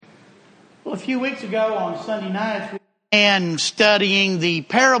Well, a few weeks ago on Sunday nights, we began studying the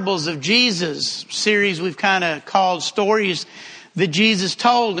parables of Jesus, series we've kind of called Stories that Jesus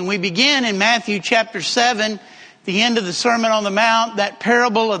Told. And we begin in Matthew chapter 7, the end of the Sermon on the Mount, that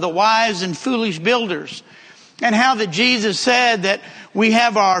parable of the wise and foolish builders. And how that Jesus said that we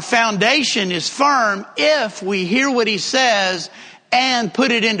have our foundation is firm if we hear what he says and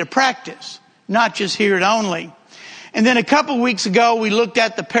put it into practice, not just hear it only. And then a couple weeks ago, we looked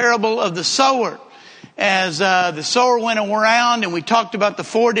at the parable of the sower. As the sower went around, and we talked about the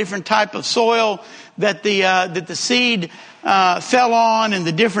four different types of soil that the seed fell on, and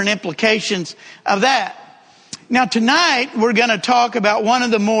the different implications of that. Now tonight, we're going to talk about one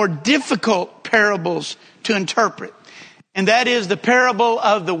of the more difficult parables to interpret, and that is the parable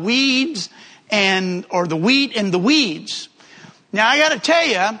of the weeds or the wheat and the weeds. Now I got to tell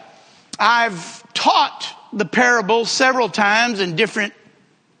you, I've taught the parable several times in different,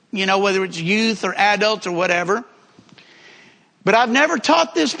 whether it's youth or adults or whatever. But I've never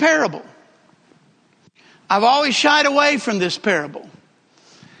taught this parable. I've always shied away from this parable.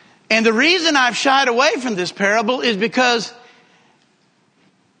 And the reason I've shied away from this parable is because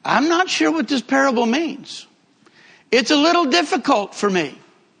I'm not sure what this parable means. It's a little difficult for me.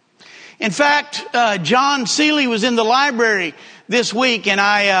 In fact, John Seeley was in the library this week, and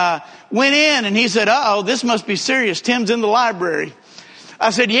I went in, and he said, "Uh-oh, this must be serious. Tim's in the library."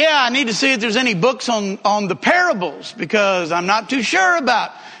 I said, "Yeah, I need to see if there's any books on the parables, because I'm not too sure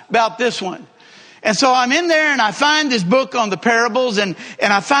about this one." And so I'm in there, and I find this book on the parables, and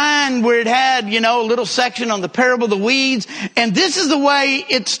I find where it had, a little section on the parable of the weeds. And this is the way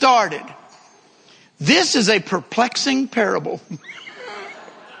it started. "This is a perplexing parable."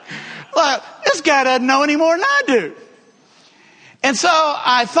 Well, this guy doesn't know any more than I do. And so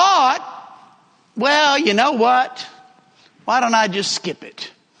I thought, well, you know what? Why don't I just skip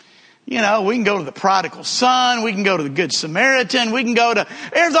it? We can go to the prodigal son. We can go to the good Samaritan.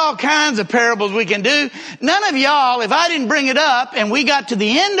 There's all kinds of parables we can do. None of y'all, if I didn't bring it up and we got to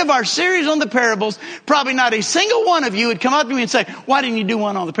the end of our series on the parables, probably not a single one of you would come up to me and say, "Why didn't you do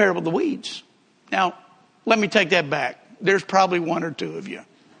one on the parable of the weeds?" Now, let me take that back. There's probably one or two of you.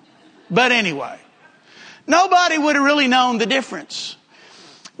 But anyway, nobody would have really known the difference.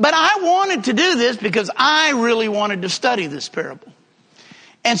 But I wanted to do this because I really wanted to study this parable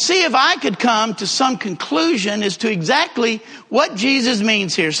and see if I could come to some conclusion as to exactly what Jesus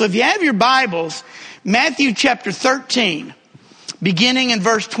means here. So if you have your Bibles, Matthew chapter 13, beginning in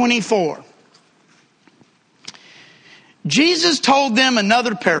verse 24. Jesus told them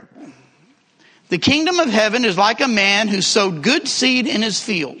another parable. "The kingdom of heaven is like a man who sowed good seed in his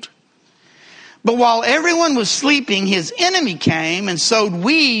field. But while everyone was sleeping, his enemy came and sowed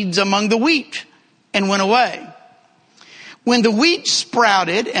weeds among the wheat and went away. When the wheat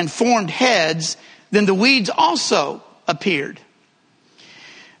sprouted and formed heads, then the weeds also appeared.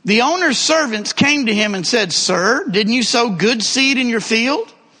 The owner's servants came to him and said, 'Sir, didn't you sow good seed in your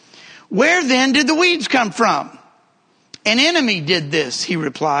field? Where then did the weeds come from?' 'An enemy did this,' he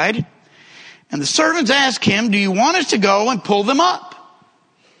replied. And the servants asked him, 'Do you want us to go and pull them up?'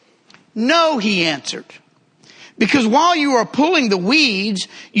 'No,' he answered, 'because while you are pulling the weeds,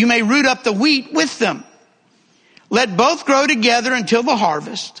 you may root up the wheat with them. Let both grow together until the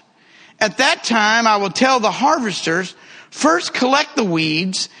harvest. At that time, I will tell the harvesters, first collect the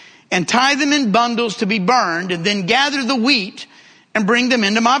weeds and tie them in bundles to be burned, and then gather the wheat and bring them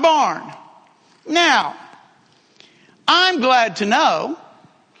into my barn.' Now, I'm glad to know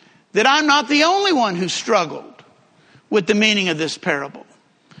that I'm not the only one who struggled with the meaning of this parable.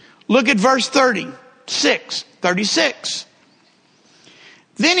 Look at verse 36.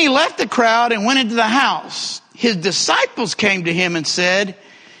 Then he left the crowd and went into the house. His disciples came to him and said,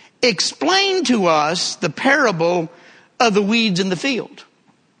 'Explain to us the parable of the weeds in the field.'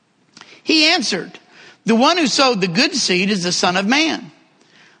 He answered, 'The one who sowed the good seed is the Son of Man.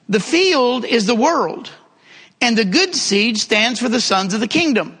 The field is the world, and the good seed stands for the sons of the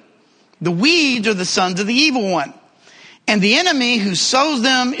kingdom. The weeds are the sons of the evil one, and the enemy who sows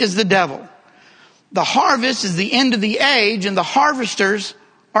them is the devil. The harvest is the end of the age, and the harvesters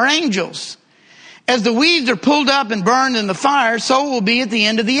are angels. As the weeds are pulled up and burned in the fire, so it will be at the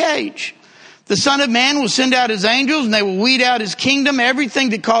end of the age. The Son of Man will send out his angels, and they will weed out his kingdom, everything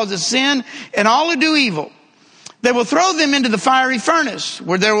that causes sin, and all who do evil. They will throw them into the fiery furnace,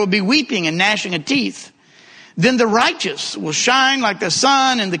 where there will be weeping and gnashing of teeth. Then the righteous will shine like the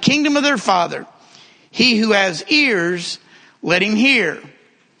sun in the kingdom of their Father. He who has ears, let him hear."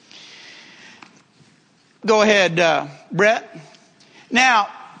 Go ahead, Brett. Now,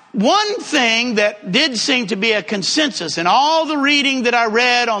 one thing that did seem to be a consensus in all the reading that I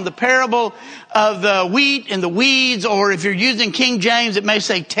read on the parable of the wheat and the weeds, or if you're using King James, it may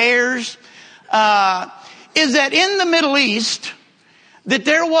say tares, is that in the Middle East, that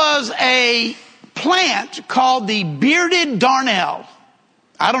there was a plant called the bearded darnel.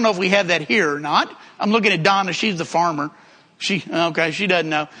 I don't know if we have that here or not. I'm looking at Donna. She's the farmer. She doesn't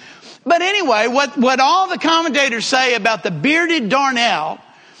know. But anyway, what all the commentators say about the bearded darnel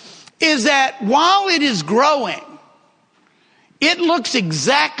is that while it is growing, it looks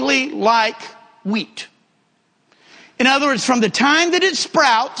exactly like wheat. In other words, from the time that it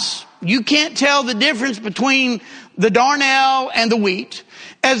sprouts, you can't tell the difference between the darnel and the wheat.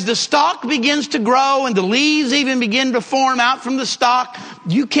 As the stalk begins to grow and the leaves even begin to form out from the stalk,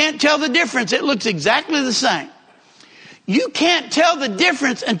 you can't tell the difference. It looks exactly the same. You can't tell the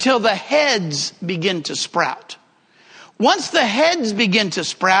difference until the heads begin to sprout. Once the heads begin to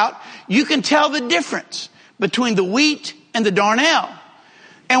sprout, you can tell the difference between the wheat and the darnel.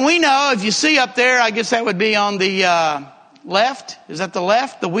 And we know, if you see up there, I guess that would be on the left. Is that the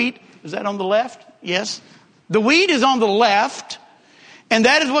left? The wheat, is that on the left? Yes. The wheat is on the left. And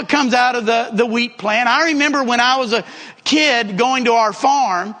that is what comes out of the wheat plant. I remember when I was a kid going to our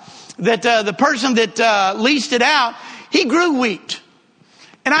farm, that the person that leased it out, he grew wheat.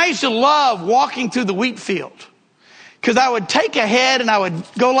 And I used to love walking through the wheat field, because I would take a head and I would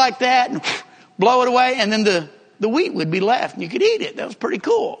go like that and blow it away, and then the wheat would be left and you could eat it. That was pretty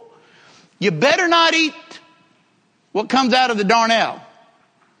cool. You better not eat what comes out of the darnel.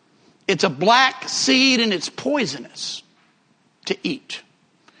 It's a black seed and it's poisonous to eat.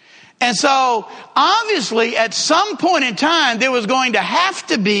 And so obviously at some point in time there was going to have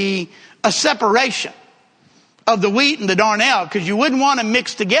to be a separation of the wheat and the darnel, because you wouldn't want to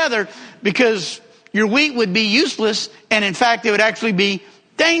mix together, because your wheat would be useless, and in fact it would actually be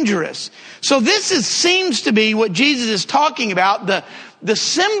dangerous. So this seems to be what Jesus is talking about, the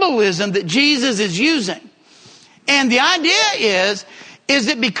symbolism that Jesus is using. And the idea is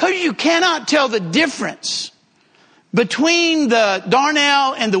that because you cannot tell the difference between the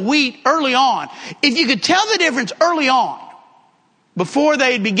darnel and the wheat early on, if you could tell the difference early on, before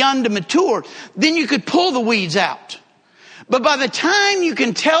they had begun to mature, then you could pull the weeds out. But by the time you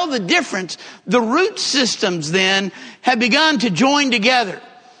can tell the difference, the root systems then have begun to join together.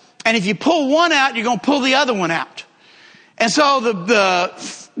 And if you pull one out, you're going to pull the other one out. And so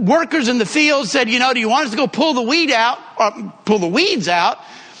the workers in the field said, do you want us to go pull the weed out, or pull the weeds out?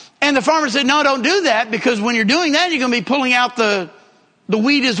 And the farmer said, no, don't do that, because when you're doing that, you're going to be pulling out the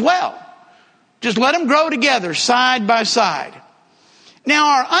wheat as well. Just let them grow together, side by side.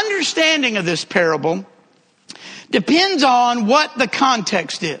 Now, our understanding of this parable depends on what the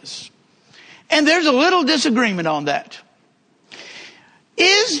context is. And there's a little disagreement on that.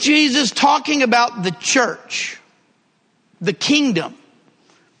 Is Jesus talking about the church, the kingdom,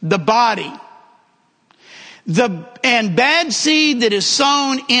 the body, and bad seed that is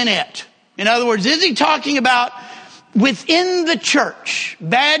sown in it? In other words, is he talking about within the church,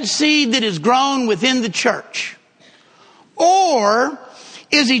 bad seed that is grown within the church? Or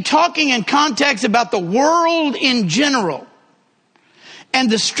is he talking in context about the world in general and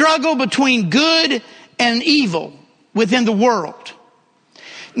the struggle between good and evil within the world?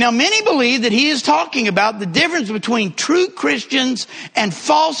 Now, many believe that he is talking about the difference between true Christians and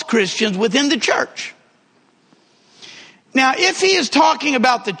false Christians within the church. Now, if he is talking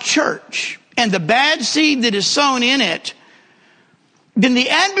about the church and the bad seed that is sown in it, then the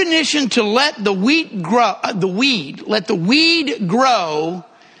admonition to let the weed grow,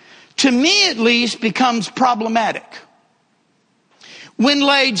 to me at least, becomes problematic. When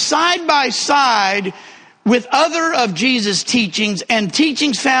laid side by side with other of Jesus' teachings and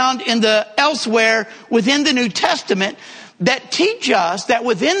teachings found in the elsewhere within the New Testament that teach us that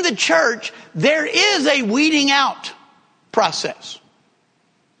within the church there is a weeding out process.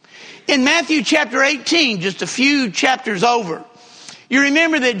 In Matthew chapter 18, just a few chapters over, you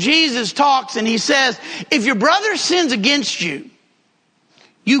remember that Jesus talks and he says, if your brother sins against you,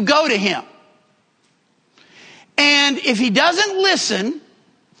 you go to him. And if he doesn't listen,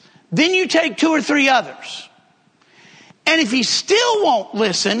 then you take 2 or 3 others. And if he still won't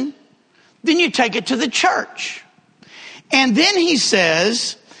listen, then you take it to the church. And then he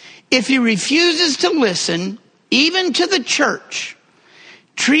says, if he refuses to listen, even to the church,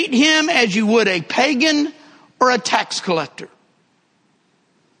 treat him as you would a pagan or a tax collector.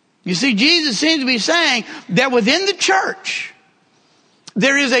 You see, Jesus seems to be saying that within the church,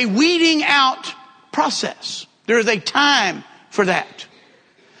 there is a weeding out process. There is a time for that.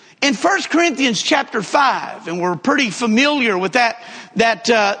 In 1 Corinthians chapter 5, and we're pretty familiar with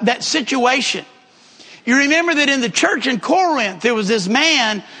that situation. You remember that in the church in Corinth, there was this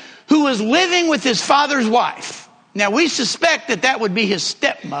man who was living with his father's wife. Now, we suspect that would be his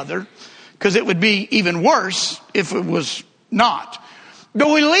stepmother, because it would be even worse if it was not. But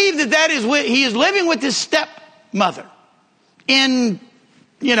we believe he is living with his stepmother in,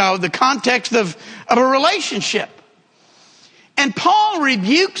 the context of a relationship. And Paul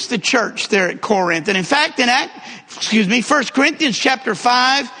rebukes the church there at Corinth. And in fact, in 1 Corinthians chapter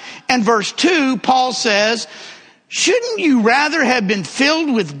 5 and verse 2, Paul says, shouldn't you rather have been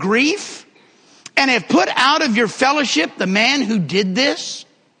filled with grief and have put out of your fellowship the man who did this?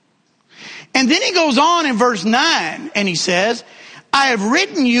 And then he goes on in verse 9 and he says, I have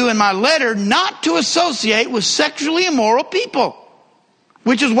written you in my letter not to associate with sexually immoral people,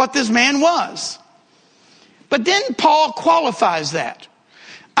 which is what this man was. But then Paul qualifies that.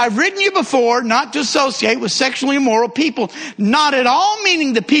 I've written you before not to associate with sexually immoral people, not at all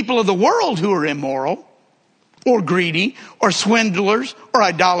meaning the people of the world who are immoral or greedy or swindlers or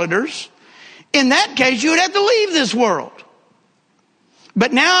idolaters. In that case, you would have to leave this world.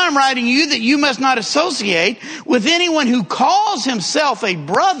 But now I'm writing you that you must not associate with anyone who calls himself a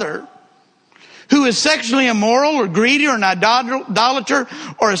brother who is sexually immoral or greedy or an idolater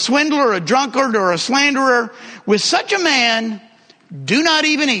or a swindler or a drunkard or a slanderer. With such a man, do not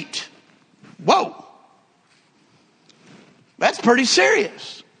even eat. Whoa. That's pretty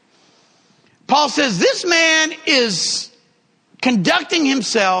serious. Paul says this man is conducting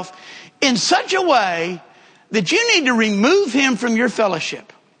himself in such a way that you need to remove him from your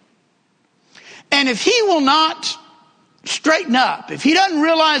fellowship. And if he will not straighten up, if he doesn't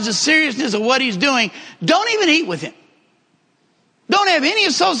realize the seriousness of what he's doing, don't even eat with him. Don't have any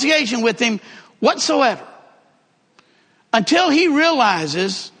association with him whatsoever until he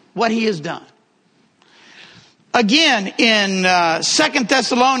realizes what he has done. Again, in 2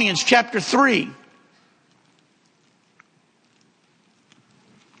 Thessalonians chapter 3,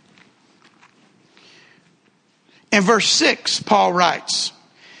 in verse 6, Paul writes,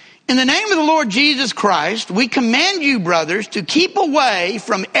 in the name of the Lord Jesus Christ, we command you, brothers, to keep away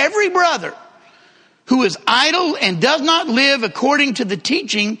from every brother who is idle and does not live according to the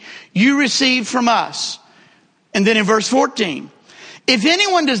teaching you received from us. And then in verse 14, if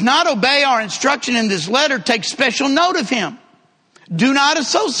anyone does not obey our instruction in this letter, take special note of him. Do not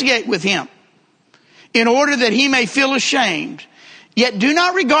associate with him in order that he may feel ashamed. Yet do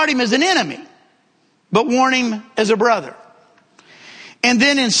not regard him as an enemy, but warn him as a brother. And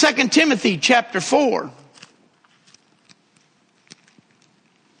then in 2 Timothy chapter 4,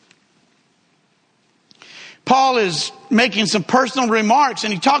 Paul is making some personal remarks,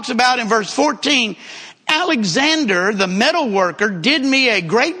 and he talks about in verse 14, Alexander, the metal worker, did me a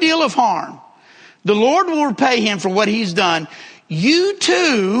great deal of harm. The Lord will repay him for what he's done. You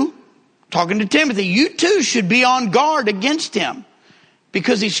too, talking to Timothy, you too should be on guard against him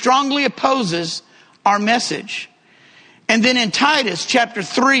because he strongly opposes our message. And then in Titus chapter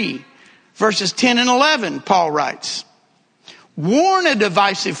 3, verses 10 and 11, Paul writes, warn a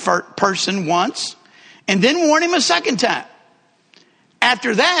divisive person once, and then warn him a second time.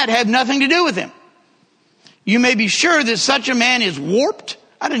 After that, have nothing to do with him. You may be sure that such a man is warped.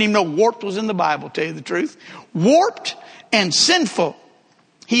 I didn't even know warped was in the Bible, to tell you the truth. Warped and sinful.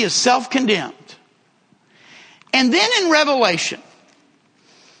 He is self-condemned. And then in Revelation,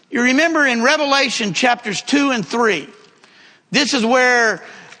 you remember in Revelation chapters 2 and 3, this is where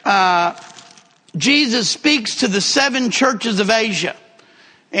Jesus speaks to the 7 churches of Asia.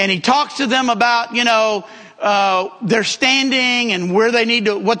 And he talks to them about, their standing and what they need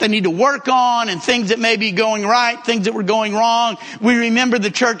to work on and things that may be going right, things that were going wrong. We remember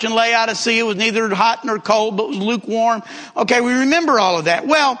the church in Laodicea was neither hot nor cold, but was lukewarm. Okay, we remember all of that.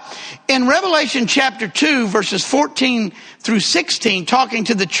 Well, in Revelation chapter 2, verses 14 through 16, talking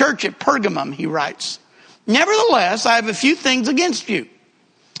to the church at Pergamum, he writes, nevertheless, I have a few things against you.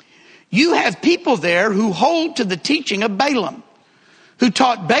 You have people there who hold to the teaching of Balaam, who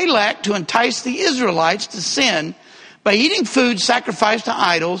taught Balak to entice the Israelites to sin by eating food sacrificed to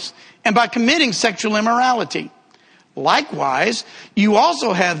idols and by committing sexual immorality. Likewise, you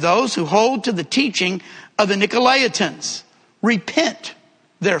also have those who hold to the teaching of the Nicolaitans. Repent,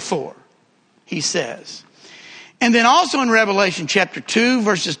 therefore, he says. And then also in Revelation chapter 2,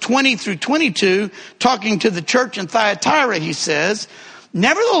 verses 20 through 22, talking to the church in Thyatira, he says,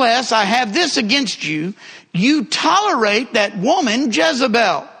 nevertheless, I have this against you. You tolerate that woman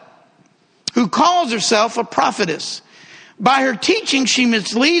Jezebel, who calls herself a prophetess. By her teaching, she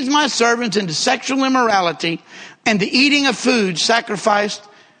misleads my servants into sexual immorality and the eating of food sacrificed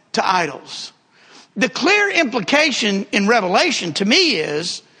to idols. The clear implication in Revelation to me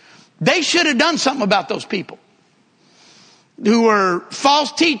is they should have done something about those people who were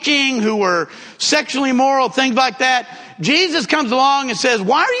false teaching, who were sexually immoral, things like that. Jesus comes along and says,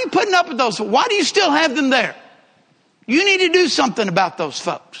 why are you putting up with those? Why do you still have them there? You need to do something about those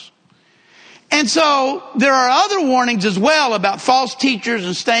folks. And so there are other warnings as well about false teachers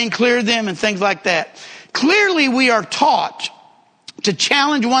and staying clear of them and things like that. Clearly we are taught to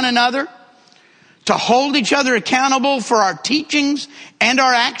challenge one another, to hold each other accountable for our teachings and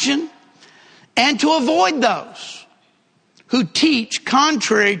our action, and to avoid those who teach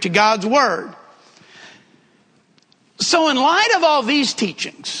contrary to God's word. So in light of all these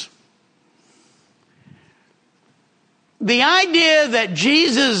teachings, the idea that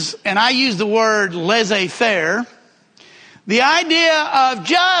Jesus, and I use the word laissez-faire, the idea of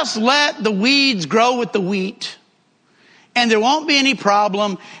just let the weeds grow with the wheat and there won't be any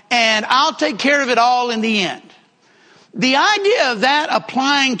problem and I'll take care of it all in the end. The idea of that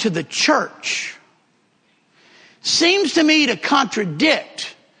applying to the church seems to me to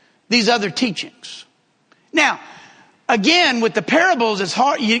contradict these other teachings. Now, again, with the parables, it's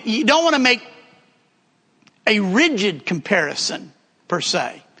hard. You don't want to make a rigid comparison, per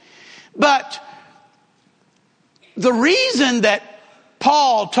se. But the reason that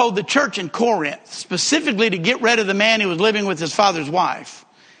Paul told the church in Corinth, specifically to get rid of the man who was living with his father's wife,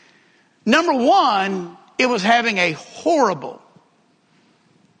 number one, it was having a horrible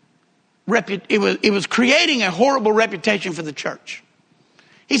it was creating a horrible reputation for the church.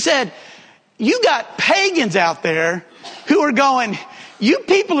 He said, you got pagans out there who are going, you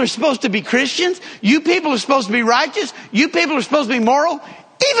people are supposed to be Christians. You people are supposed to be righteous. You people are supposed to be moral.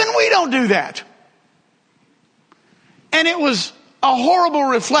 Even we don't do that. And it was a horrible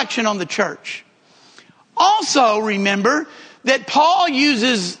reflection on the church. Also remember that Paul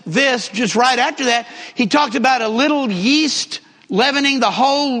uses this just right after that. He talked about a little yeast leavening the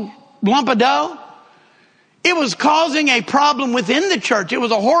whole lump of dough. It was causing a problem within the church. It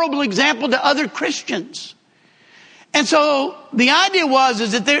was a horrible example to other Christians. And so the idea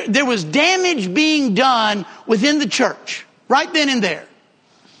is that there was damage being done within the church right then and there.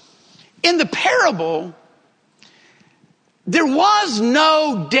 In the parable, there was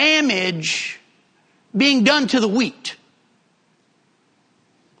no damage being done to the wheat.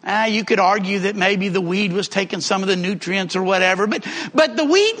 You could argue that maybe the weed was taking some of the nutrients or whatever, but the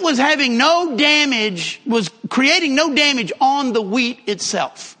wheat was having no damage, was creating no damage on the wheat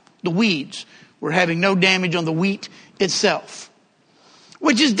itself. The weeds were having no damage on the wheat itself,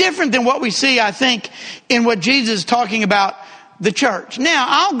 which is different than what we see, I think, in what Jesus is talking about the church. Now,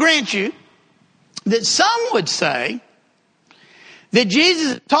 I'll grant you that some would say that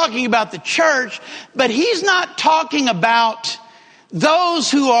Jesus is talking about the church, but he's not talking about those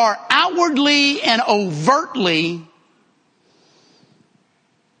who are outwardly and overtly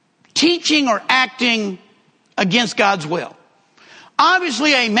teaching or acting against God's will.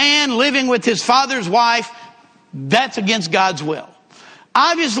 Obviously, a man living with his father's wife, that's against God's will.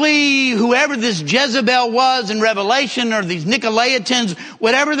 Obviously, whoever this Jezebel was in Revelation, or these Nicolaitans,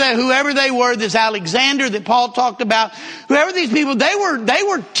 whoever they were, this Alexander that Paul talked about, whoever these people, they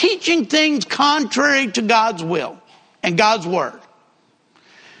were teaching things contrary to God's will and God's word.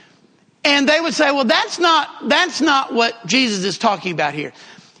 And they would say, well, that's not what Jesus is talking about here.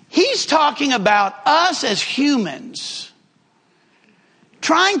 He's talking about us as humans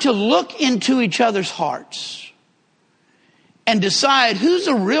trying to look into each other's hearts and decide who's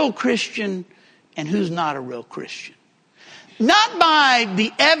a real Christian and who's not a real Christian. Not by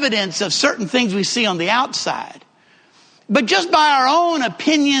the evidence of certain things we see on the outside, but just by our own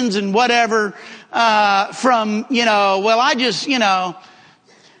opinions and whatever,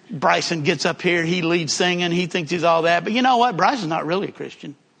 Bryson gets up here, he leads singing, he thinks he's all that. But you know what? Bryson's not really a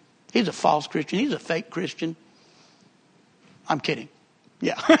Christian. He's a false Christian. He's a fake Christian. I'm kidding.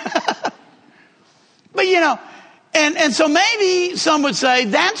 Yeah. But and so maybe some would say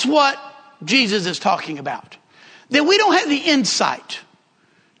that's what Jesus is talking about. That we don't have the insight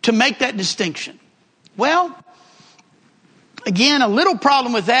to make that distinction. Well, again, a little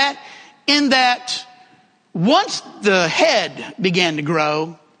problem with that in that once the head began to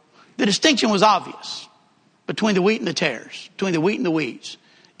grow, the distinction was obvious between the wheat and the tares, between the wheat and the weeds.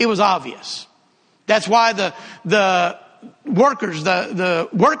 It was obvious. That's why the workers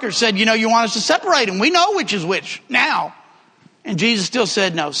said, you want us to separate them. We know which is which now. And Jesus still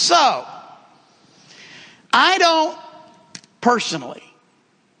said no. So, I don't personally,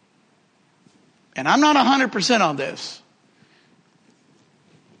 and I'm not 100% on this,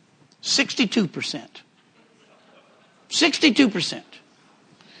 62%.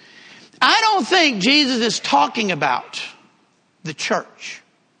 don't think Jesus is talking about the church,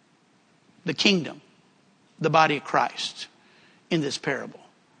 the kingdom, the body of Christ in this parable.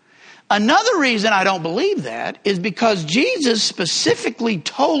 Another reason I don't believe that is because Jesus specifically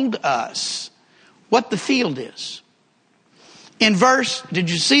told us what the field is. Did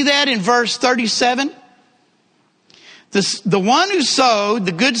you see that in verse 37? The one who sowed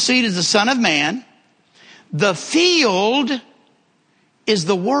the good seed is the Son of Man. The field is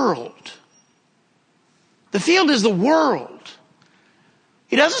the world. The field is the world.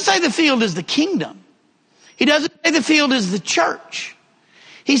 He doesn't say the field is the kingdom. He doesn't say the field is the church.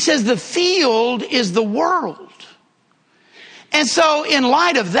 He says the field is the world. And so in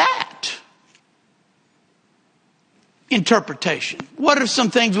light of that interpretation, what are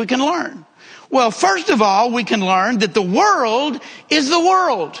some things we can learn? Well, first of all, we can learn that the world is the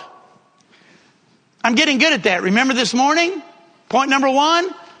world. I'm getting good at that. Remember this morning? Point number 1,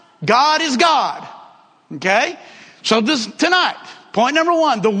 God is God. Okay? So tonight, point number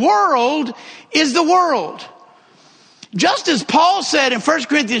 1, the world is the world. Just as Paul said in 1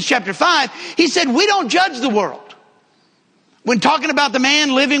 Corinthians chapter 5, he said, we don't judge the world. When talking about the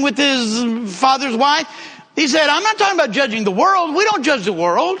man living with his father's wife, he said, I'm not talking about judging the world. We don't judge the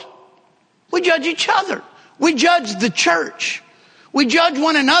world. We judge each other. We judge the church. We judge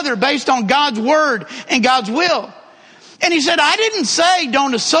one another based on God's word and God's will. And he said, I didn't say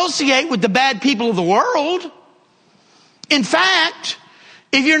don't associate with the bad people of the world. In fact,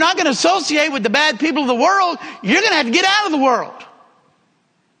 if you're not going to associate with the bad people of the world, you're going to have to get out of the world.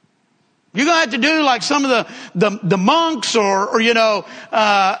 You're going to have to do like some of the monks or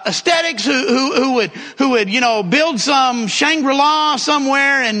ascetics who would build some Shangri-La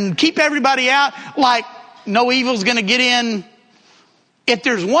somewhere and keep everybody out. Like no evil's going to get in. If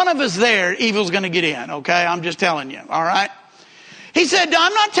there's one of us there, evil's going to get in. Okay, I'm just telling you. All right. He said,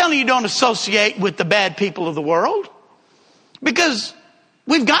 I'm not telling you don't associate with the bad people of the world, because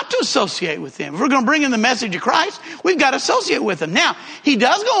we've got to associate with them. If we're going to bring in the message of Christ, we've got to associate with them. Now, he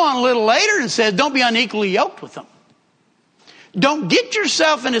does go on a little later and says, don't be unequally yoked with them. Don't get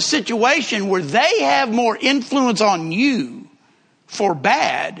yourself in a situation where they have more influence on you for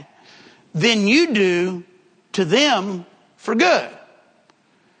bad than you do to them for good.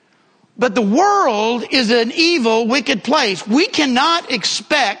 But the world is an evil, wicked place. We cannot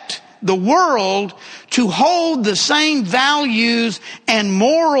expect the world to hold the same values and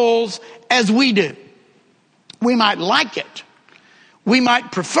morals as we do. We might like it. We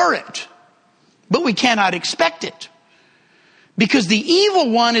might prefer it. But we cannot expect it. Because the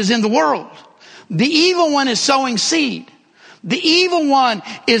evil one is in the world. The evil one is sowing seed. The evil one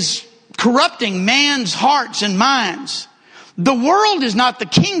is corrupting man's hearts and minds. The world is not the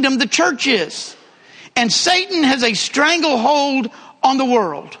kingdom, the church is. And Satan has a stranglehold on the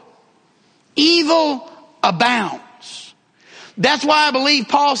world. Evil abounds. That's why I believe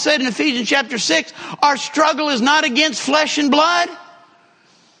Paul said in Ephesians chapter 6, our struggle is not against flesh and blood.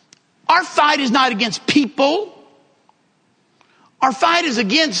 Our fight is not against people. Our fight is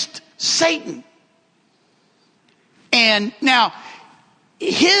against Satan. And now,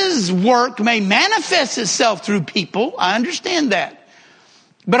 his work may manifest itself through people. I understand that.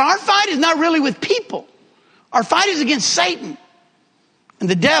 But our fight is not really with people. Our fight is against Satan and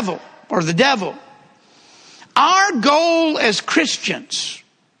the devil. Our goal as Christians,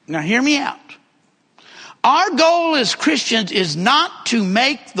 now hear me out. Our goal as Christians is not to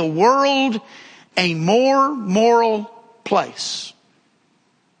make the world a more moral place.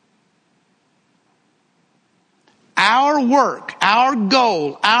 Our work, our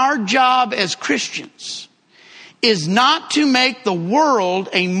goal, our job as Christians is not to make the world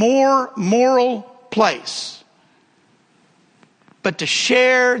a more moral place, but to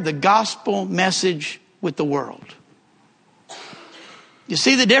share the gospel message with the world. You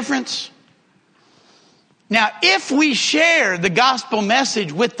see the difference? Now, if we share the gospel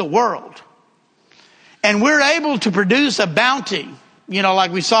message with the world and we're able to produce a bounty,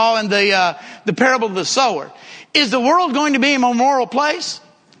 like we saw in the parable of the sower, is the world going to be a more moral place?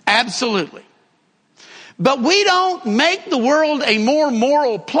 Absolutely. But we don't make the world a more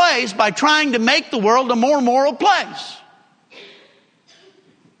moral place by trying to make the world a more moral place.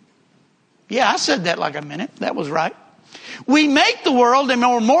 Yeah, I said that like a minute. That was right. We make the world a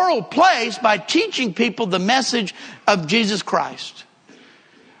more moral place by teaching people the message of Jesus Christ.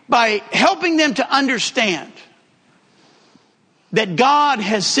 By helping them to understand that God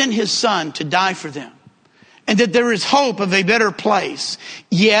has sent his Son to die for them. And that there is hope of a better place.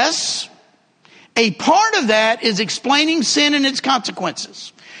 Yes, a part of that is explaining sin and its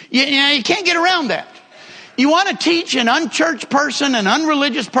consequences. You can't get around that. You want to teach an unchurched person, an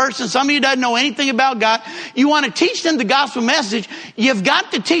unreligious person, somebody who doesn't know anything about God, you want to teach them the gospel message, you've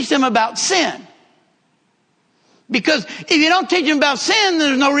got to teach them about sin. Because if you don't teach them about sin,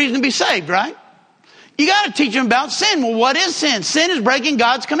 there's no reason to be saved, right? You got to teach them about sin. Well, what is sin? Sin is breaking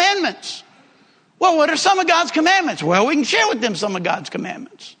God's commandments. Well, what are some of God's commandments? Well, we can share with them some of God's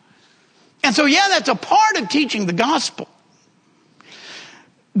commandments. And so, yeah, that's a part of teaching the gospel.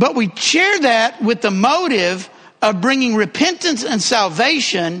 But we share that with the motive of bringing repentance and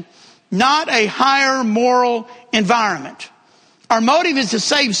salvation, not a higher moral environment. Our motive is to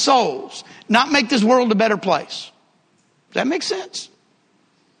save souls, not make this world a better place. Does that make sense?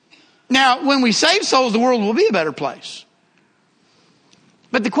 Now, when we save souls, the world will be a better place.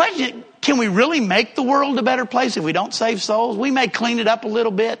 But the question, can we really make the world a better place if we don't save souls? We may clean it up a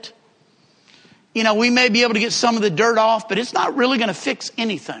little bit. You know, we may be able to get some of the dirt off, but it's not really going to fix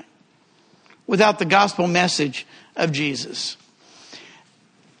anything without the gospel message of Jesus.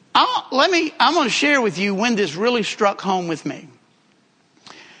 I'm going to share with you when this really struck home with me.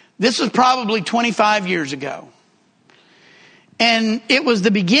 This was probably 25 years ago. And it was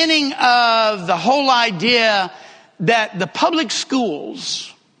the beginning of the whole idea that the public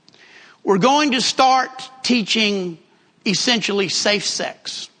schools were going to start teaching essentially safe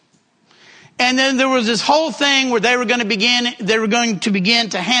sex. And then there was this whole thing where they were going to begin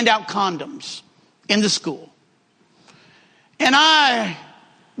to hand out condoms in the school. And I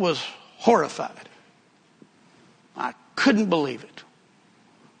was horrified. I couldn't believe it.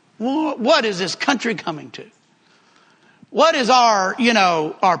 What is this country coming to? What is our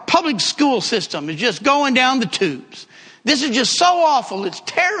public school system is just going down the tubes. This is just so awful. It's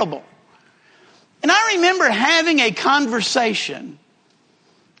terrible. And I remember having a conversation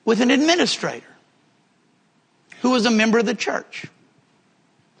with an administrator who was a member of the church.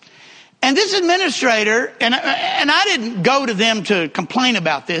 And this administrator, and I didn't go to them to complain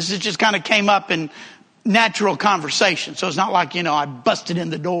about this. It just kind of came up in natural conversation. So it's not like, I busted in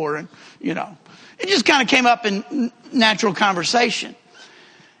the door and, It just kind of came up in natural conversation.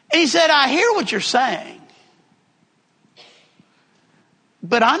 And he said, I hear what you're saying,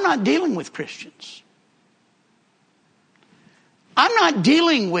 but I'm not dealing with Christians. I'm not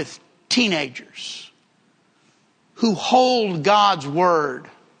dealing with teenagers who hold God's word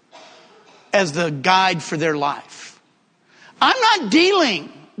as the guide for their life. I'm not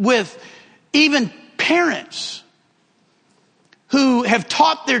dealing with even parents who have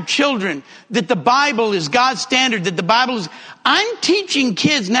taught their children that the Bible is God's standard, that the Bible is... I'm teaching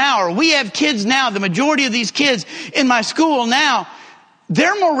kids now, or we have kids now, the majority of these kids in my school now,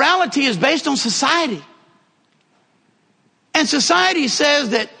 their morality is based on society. And society says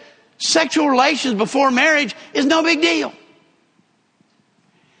that sexual relations before marriage is no big deal.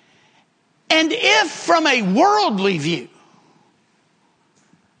 And if from a worldly view,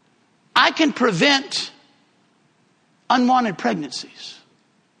 I can prevent unwanted pregnancies,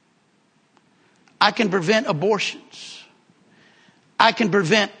 I can prevent abortions, I can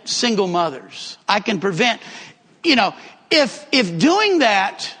prevent single mothers, I can prevent, if doing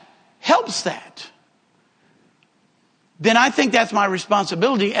that helps that, then I think that's my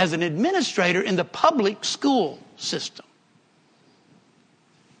responsibility as an administrator in the public school system.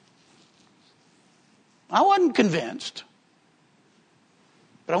 I wasn't convinced,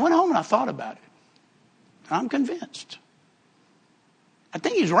 but I went home and I thought about it. I'm convinced. I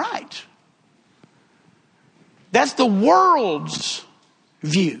think he's right. That's the world's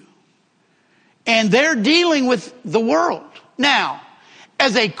view. And they're dealing with the world. Now,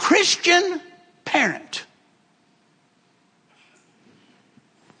 as a Christian parent,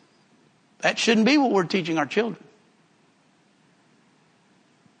 that shouldn't be what we're teaching our children.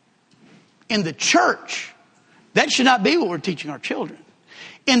 In the church, that should not be what we're teaching our children.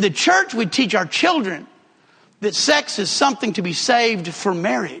 In the church, we teach our children that sex is something to be saved for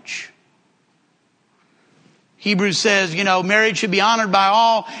marriage. Hebrews says, marriage should be honored by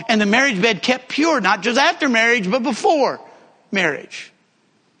all, and the marriage bed kept pure, not just after marriage, but before marriage.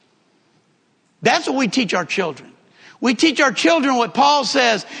 That's what we teach our children. We teach our children what Paul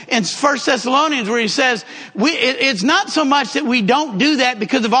says in 1 Thessalonians, where he says, it's not so much that we don't do that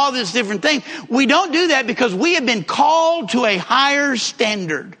because of all this different thing. We don't do that because we have been called to a higher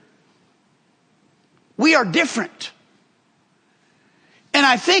standard. We are different. And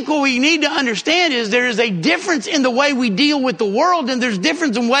I think what we need to understand is there is a difference in the way we deal with the world, and there's a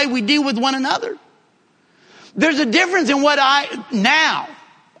difference in the way we deal with one another. There's a difference in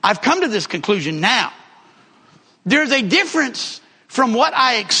I've come to this conclusion now. There's a difference from what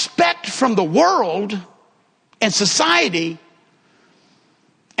I expect from the world and society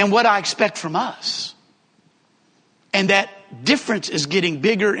and what I expect from us. And that difference is getting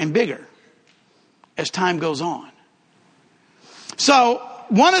bigger and bigger as time goes on. So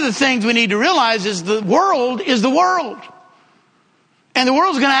one of the things we need to realize is the world is the world. And the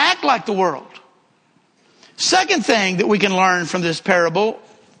world's going to act like the world. Second thing that we can learn from this parable,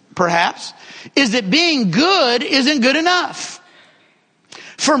 perhaps, is that being good isn't good enough.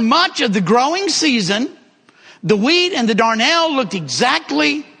 For much of the growing season, the wheat and the darnel looked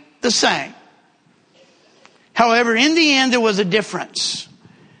exactly the same. However, in the end, there was a difference.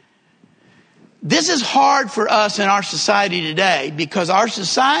 This is hard for us in our society today because our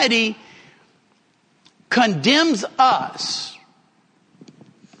society condemns us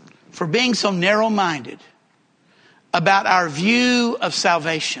for being so narrow-minded about our view of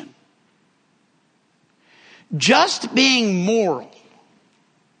salvation. Just being moral,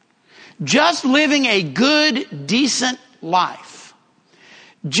 just living a good, decent life,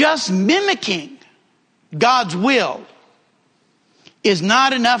 just mimicking God's will is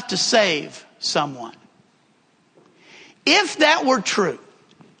not enough to save someone. If that were true,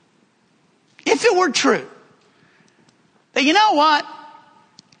 if it were true, that you know what?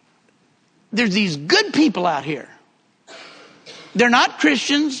 There's these good people out here. They're not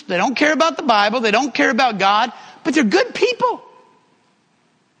Christians. They don't care about the Bible. They don't care about God, but they're good people.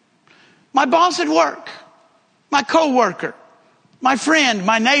 My boss at work, my coworker, my friend,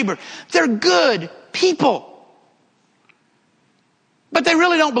 my neighbor, they're good people. But they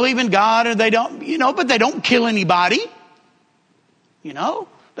really don't believe in God, or they don't, but they don't kill anybody. They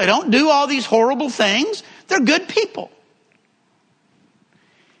don't do all these horrible things. They're good people.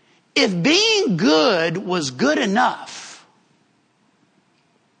 If being good was good enough,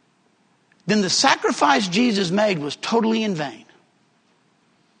 then the sacrifice Jesus made was totally in vain,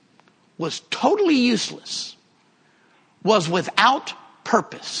 was totally useless, was without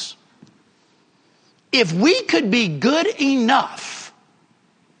purpose. If we could be good enough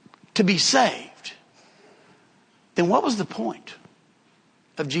to be saved, then what was the point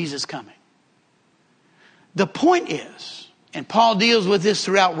of Jesus coming? The point is, and Paul deals with this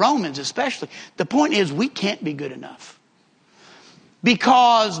throughout Romans especially, the point is we can't be good enough.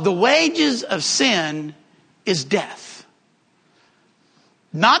 Because the wages of sin is death.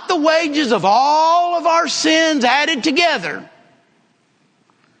 Not the wages of all of our sins added together,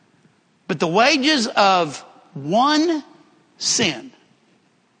 but the wages of one sin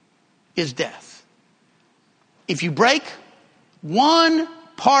is death. If you break one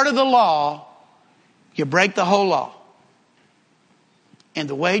part of the law, you break the whole law. And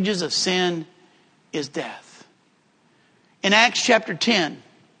the wages of sin is death. In Acts chapter 10,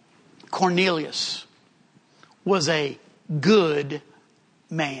 Cornelius was a good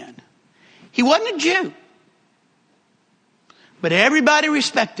man. He wasn't a Jew, but everybody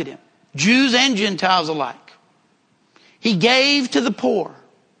respected him, Jews and Gentiles alike. He gave to the poor.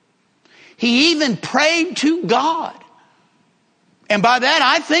 He even prayed to God. And by that,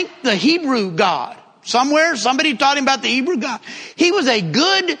 I think the Hebrew God. Somewhere, somebody taught him about the Hebrew God. He was a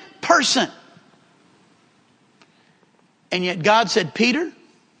good person. And yet God said, Peter,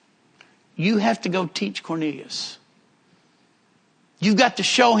 you have to go teach Cornelius. You've got to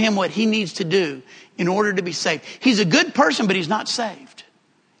show him what he needs to do in order to be saved. He's a good person, but he's not saved.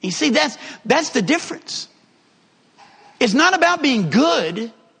 You see, that's the difference. It's not about being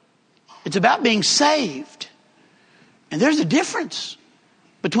good. It's about being saved. And there's a difference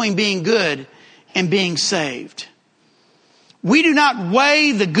between being good and being saved. We do not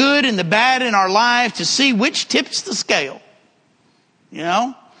weigh the good and the bad in our life to see which tips the scale.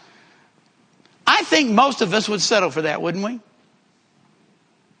 I think most of us would settle for that, wouldn't we?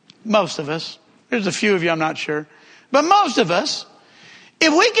 Most of us. There's a few of you, I'm not sure. But most of us,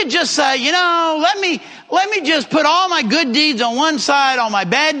 if we could just say, let me just put all my good deeds on one side, all my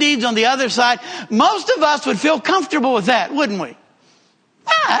bad deeds on the other side, most of us would feel comfortable with that, wouldn't we?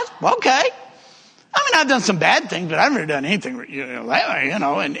 Okay. I've done some bad things, but I've never done anything,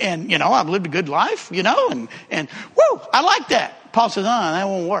 I've lived a good life, and I like that. Paul says, that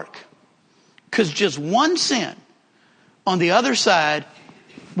won't work. Because just one sin on the other side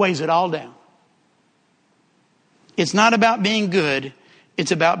weighs it all down. It's not about being good.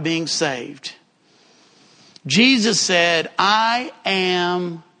 It's about being saved. Jesus said, I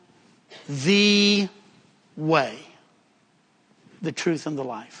am the way, the truth, and the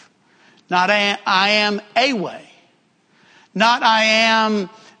life. Not I am a way. Not I am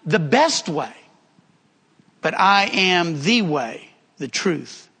the best way. But I am the way, the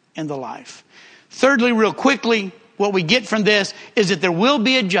truth, and the life. Thirdly, real quickly, what we get from this is that there will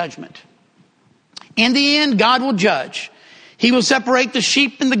be a judgment. In the end, God will judge. He will separate the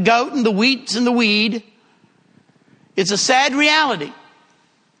sheep and the goat and the wheat and the weed. It's a sad reality.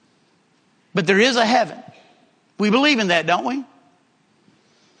 But there is a heaven. We believe in that, don't we?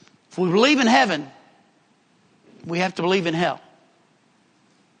 If we believe in heaven, we have to believe in hell.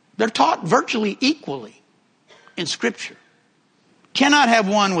 They're taught virtually equally in Scripture. Cannot have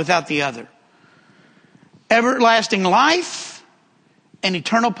one without the other. Everlasting life and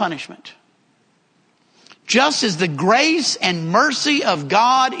eternal punishment. Just as the grace and mercy of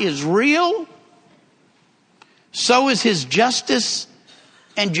God is real, so is His justice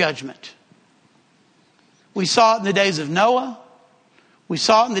and judgment. We saw it in the days of Noah. We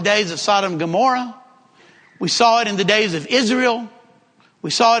saw it in the days of Sodom and Gomorrah. We saw it in the days of Israel.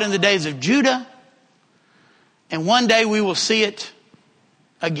 We saw it in the days of Judah. And one day we will see it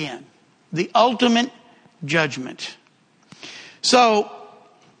again. The ultimate judgment. So,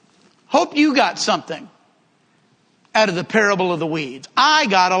 hope you got something out of the parable of the weeds. I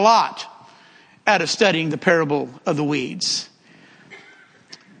got a lot out of studying the parable of the weeds.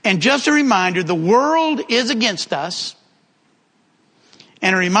 And just a reminder, the world is against us.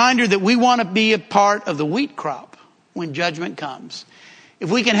 And a reminder that we want to be a part of the wheat crop when judgment comes.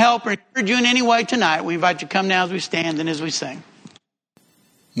 If we can help or encourage you in any way tonight, we invite you to come now as we stand and as we sing.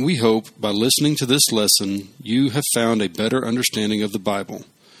 We hope by listening to this lesson, you have found a better understanding of the Bible.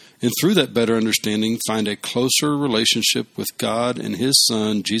 And through that better understanding, find a closer relationship with God and His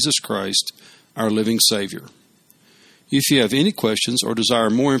Son, Jesus Christ, our living Savior. If you have any questions or desire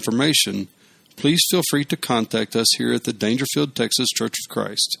more information, please feel free to contact us here at the Dangerfield, Texas Church of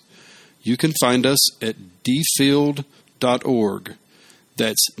Christ. You can find us at dfield.org.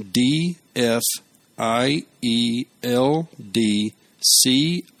 That's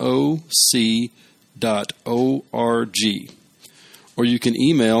DFIELDCOC.org. Or you can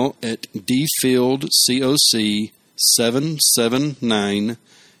email at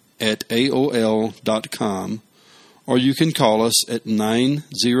dfieldcoc779@aol.com. Or you can call us at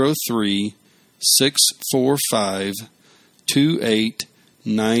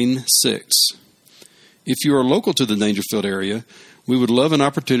 903-645-2896. If you are local to the Dangerfield area, we would love an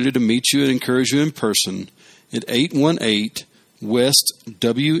opportunity to meet you and encourage you in person at 818 West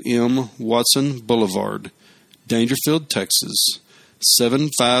W.M. Watson Boulevard, Dangerfield, Texas,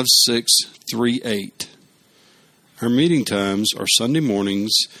 75638. Our meeting times are Sunday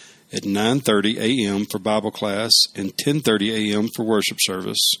mornings at 9:30 a.m. for Bible class and 10:30 a.m. for worship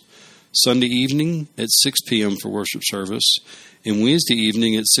service, Sunday evening at 6 p.m. for worship service, and Wednesday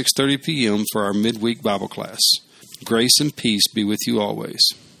evening at 6:30 p.m. for our midweek Bible class. Grace and peace be with you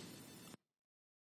always.